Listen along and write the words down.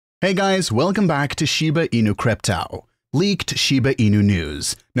Hey guys, welcome back to Shiba Inu Crypto. Leaked Shiba Inu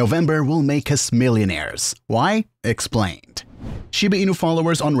news. November will make us millionaires. Why? Explained. Shiba Inu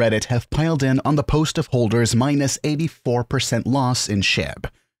followers on Reddit have piled in on the post of holders minus 84% loss in Shib.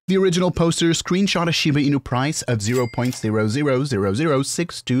 The original poster screenshot a Shiba Inu price of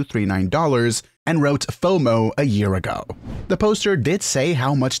 $0.00006239 and wrote FOMO a year ago. The poster did say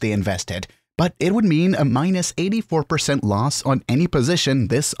how much they invested, but it would mean a minus 84% loss on any position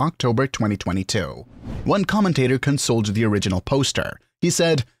this October 2022. One commentator consoled the original poster. He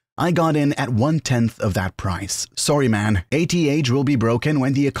said, "I got in at 1/10 of that price. Sorry man, ATH will be broken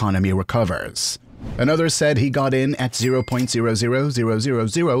when the economy recovers." Another said he got in at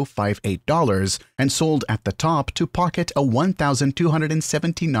 $0.000058 and sold at the top to pocket a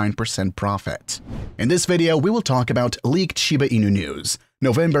 1,279% profit. In this video, we will talk about leaked Shiba Inu news.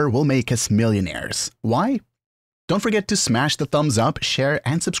 November will make us millionaires. Why? Don't forget to smash the thumbs up, share,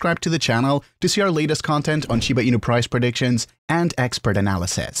 and subscribe to the channel to see our latest content on Shiba Inu price predictions and expert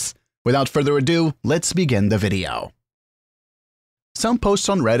analysis. Without further ado, let's begin the video. Some posts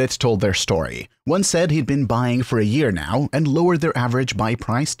on Reddit told their story. One said he'd been buying for a year now and lowered their average buy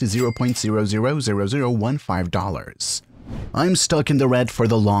price to $0.000015. "I'm stuck in the red for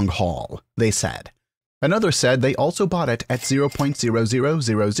the long haul," they said. Another said they also bought it at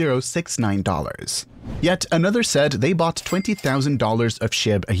 $0.000069. Yet another said they bought $20,000 of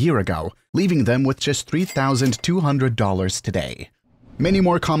Shib a year ago, leaving them with just $3,200 today. Many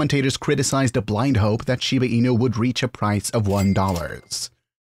more commentators criticized the blind hope that Shiba Inu would reach a price of $1.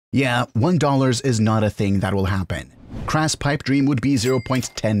 Yeah, $1 is not a thing that will happen. Crass pipe dream would be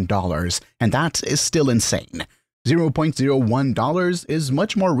 $0.10, and that is still insane. $0.01 is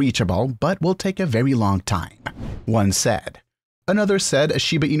much more reachable, but will take a very long time, one said. Another said a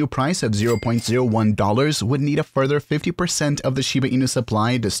Shiba Inu price of $0.01 would need a further 50% of the Shiba Inu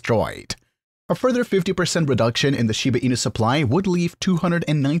supply destroyed. A further 50% reduction in the Shiba Inu supply would leave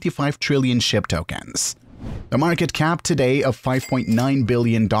 295 trillion SHIB tokens. A market cap today of $5.9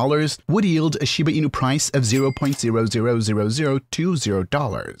 billion would yield a Shiba Inu price of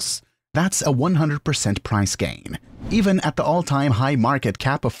 $0.000020. That's a 100% price gain. Even at the all-time high market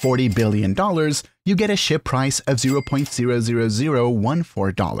cap of $40 billion, you get a SHIB price of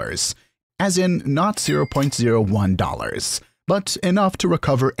 $0.00014, as in not $0.01. But enough to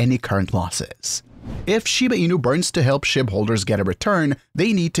recover any current losses. If Shiba Inu burns to help SHIB holders get a return,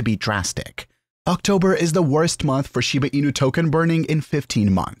 they need to be drastic. October is the worst month for Shiba Inu token burning in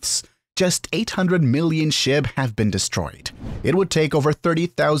 15 months. Just 800 million SHIB have been destroyed. It would take over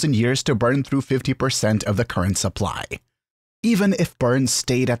 30,000 years to burn through 50% of the current supply. Even if burns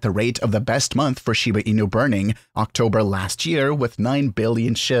stayed at the rate of the best month for Shiba Inu burning, October last year, with 9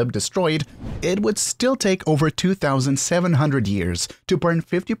 billion SHIB destroyed, it would still take over 2,700 years to burn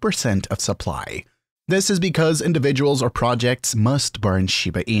 50% of supply. This is because individuals or projects must burn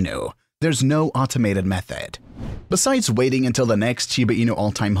Shiba Inu. There's no automated method. Besides waiting until the next Shiba Inu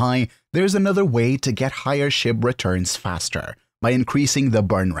all-time high, there's another way to get higher SHIB returns faster, by increasing the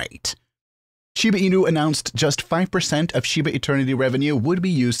burn rate. Shiba Inu announced just 5% of Shiba Eternity revenue would be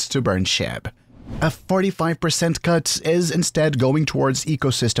used to burn SHIB. A 45% cut is instead going towards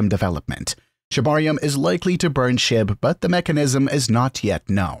ecosystem development. Shibarium is likely to burn SHIB, but the mechanism is not yet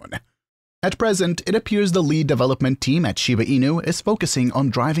known. At present, it appears the lead development team at Shiba Inu is focusing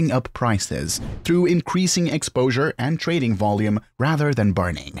on driving up prices through increasing exposure and trading volume rather than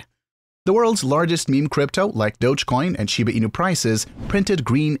burning. The world's largest meme crypto, like Dogecoin and Shiba Inu prices, printed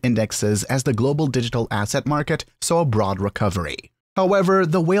green indexes as the global digital asset market saw a broad recovery. However,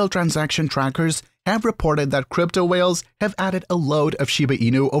 the whale transaction trackers have reported that crypto whales have added a load of Shiba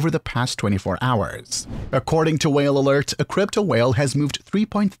Inu over the past 24 hours. According to Whale Alert, a crypto whale has moved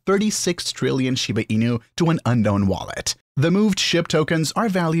 3.36 trillion Shiba Inu to an unknown wallet. The moved SHIB tokens are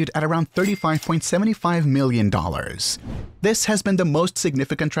valued at around $35.75 million. This has been the most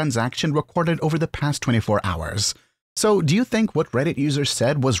significant transaction recorded over the past 24 hours. So, do you think what Reddit users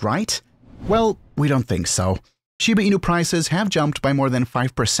said was right? Well, we don't think so. Shiba Inu prices have jumped by more than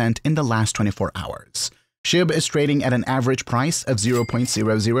 5% in the last 24 hours. SHIB is trading at an average price of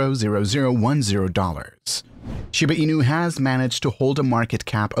 $0.000010. Shiba Inu has managed to hold a market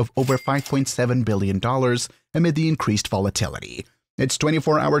cap of over $5.7 billion amid the increased volatility. Its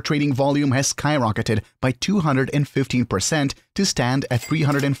 24-hour trading volume has skyrocketed by 215% to stand at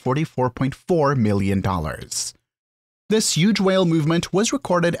 $344.4 million. This huge whale movement was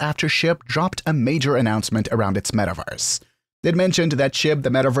recorded after Shib dropped a major announcement around its metaverse. It mentioned that Shib, the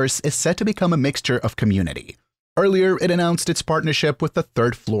metaverse, is set to become a mixture of community. Earlier, it announced its partnership with the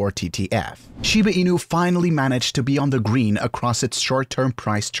Third Floor TTF. Shiba Inu finally managed to be on the green across its short-term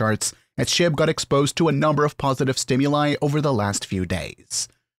price charts as Shib got exposed to a number of positive stimuli over the last few days.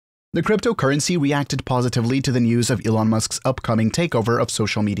 The cryptocurrency reacted positively to the news of Elon Musk's upcoming takeover of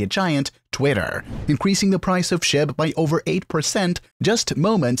social media giant Twitter, increasing the price of Shib by over 8% just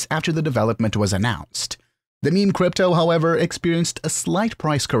moments after the development was announced. The meme crypto, however, experienced a slight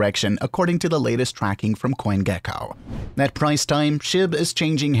price correction according to the latest tracking from CoinGecko. At price time, Shib is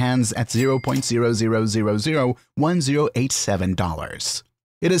changing hands at $0.00001087.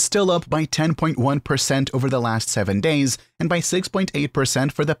 It is still up by 10.1% over the last 7 days and by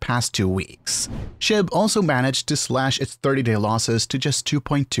 6.8% for the past 2 weeks. Shib also managed to slash its 30-day losses to just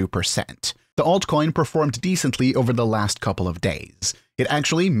 2.2%. The altcoin performed decently over the last couple of days. It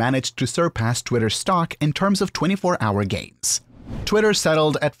actually managed to surpass Twitter's stock in terms of 24-hour gains. Twitter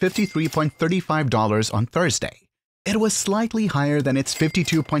settled at $53.35 on Thursday. It was slightly higher than its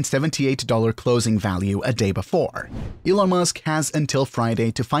 $52.78 closing value a day before. Elon Musk has until Friday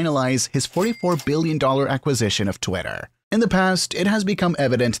to finalize his $44 billion acquisition of Twitter. In the past, it has become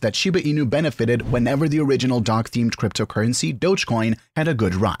evident that Shiba Inu benefited whenever the original dog-themed cryptocurrency Dogecoin had a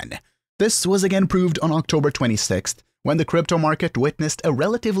good run. This was again proved on October 26th, when the crypto market witnessed a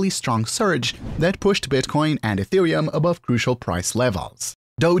relatively strong surge that pushed Bitcoin and Ethereum above crucial price levels.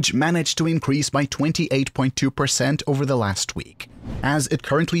 Doge managed to increase by 28.2% over the last week, as it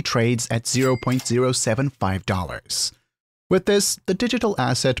currently trades at $0.075. With this, the digital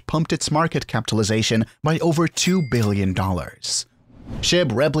asset pumped its market capitalization by over $2 billion. Shib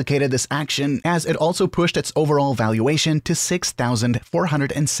replicated this action as it also pushed its overall valuation to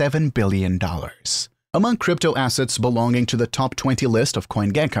 $6,407 billion. Among crypto assets belonging to the top 20 list of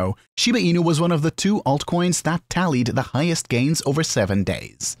CoinGecko, Shiba Inu was one of the 2 altcoins that tallied the highest gains over 7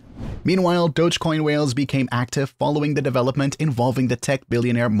 days. Meanwhile, Dogecoin whales became active following the development involving the tech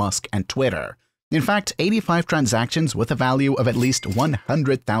billionaire Musk and Twitter. In fact, 85 transactions with a value of at least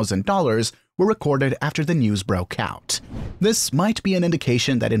 $100,000 were recorded after the news broke out. This might be an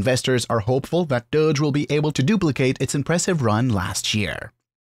indication that investors are hopeful that Doge will be able to duplicate its impressive run last year.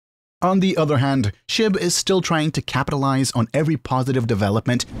 On the other hand, Shib is still trying to capitalize on every positive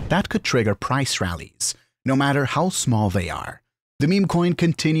development that could trigger price rallies, no matter how small they are. The meme coin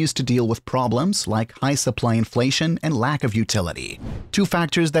continues to deal with problems like high supply inflation and lack of utility, 2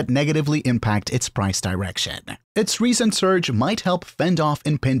 factors that negatively impact its price direction. Its recent surge might help fend off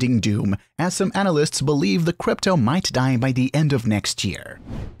impending doom, as some analysts believe the crypto might die by the end of next year.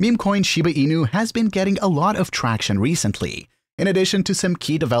 Meme coin Shiba Inu has been getting a lot of traction recently. In addition to some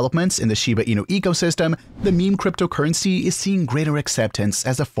key developments in the Shiba Inu ecosystem, the meme cryptocurrency is seeing greater acceptance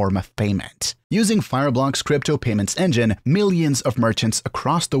as a form of payment. Using Fireblock's crypto payments engine, millions of merchants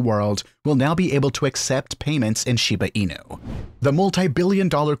across the world will now be able to accept payments in Shiba Inu. The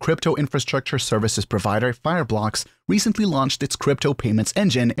multi-billion-dollar crypto infrastructure services provider Fireblocks recently launched its crypto payments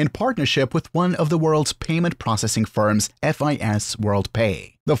engine in partnership with one of the world's payment processing firms, FIS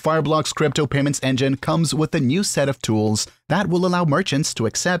WorldPay. The Fireblocks crypto payments engine comes with a new set of tools that will allow merchants to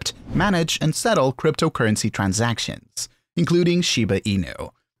accept, manage, and settle cryptocurrency transactions, including Shiba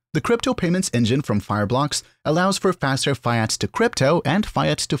Inu. The crypto payments engine from Fireblocks allows for faster fiat-to-crypto and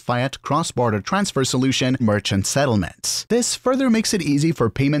fiat-to-fiat cross-border transfer solution merchant settlements. This further makes it easy for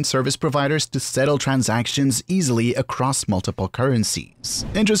payment service providers to settle transactions easily across multiple currencies.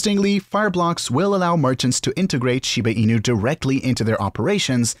 Interestingly, Fireblocks will allow merchants to integrate Shiba Inu directly into their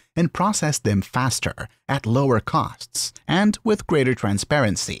operations and process them faster, at lower costs, and with greater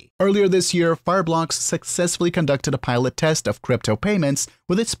transparency. Earlier this year, Fireblocks successfully conducted a pilot test of crypto payments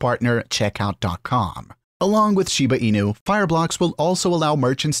with its partner Checkout.com. Along with Shiba Inu, Fireblocks will also allow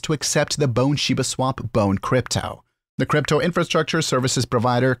merchants to accept the SHIBASWAP Bone crypto. The crypto infrastructure services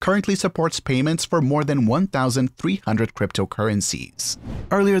provider currently supports payments for more than 1,300 cryptocurrencies.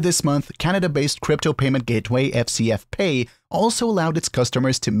 Earlier this month, Canada-based crypto payment gateway FCF Pay also allowed its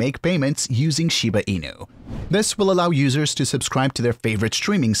customers to make payments using Shiba Inu. This will allow users to subscribe to their favorite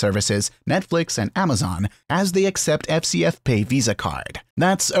streaming services, Netflix and Amazon, as they accept FCF Pay Visa card.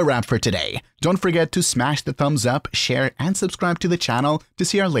 That's a wrap for today. Don't forget to smash the thumbs up, share, and subscribe to the channel to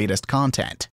see our latest content.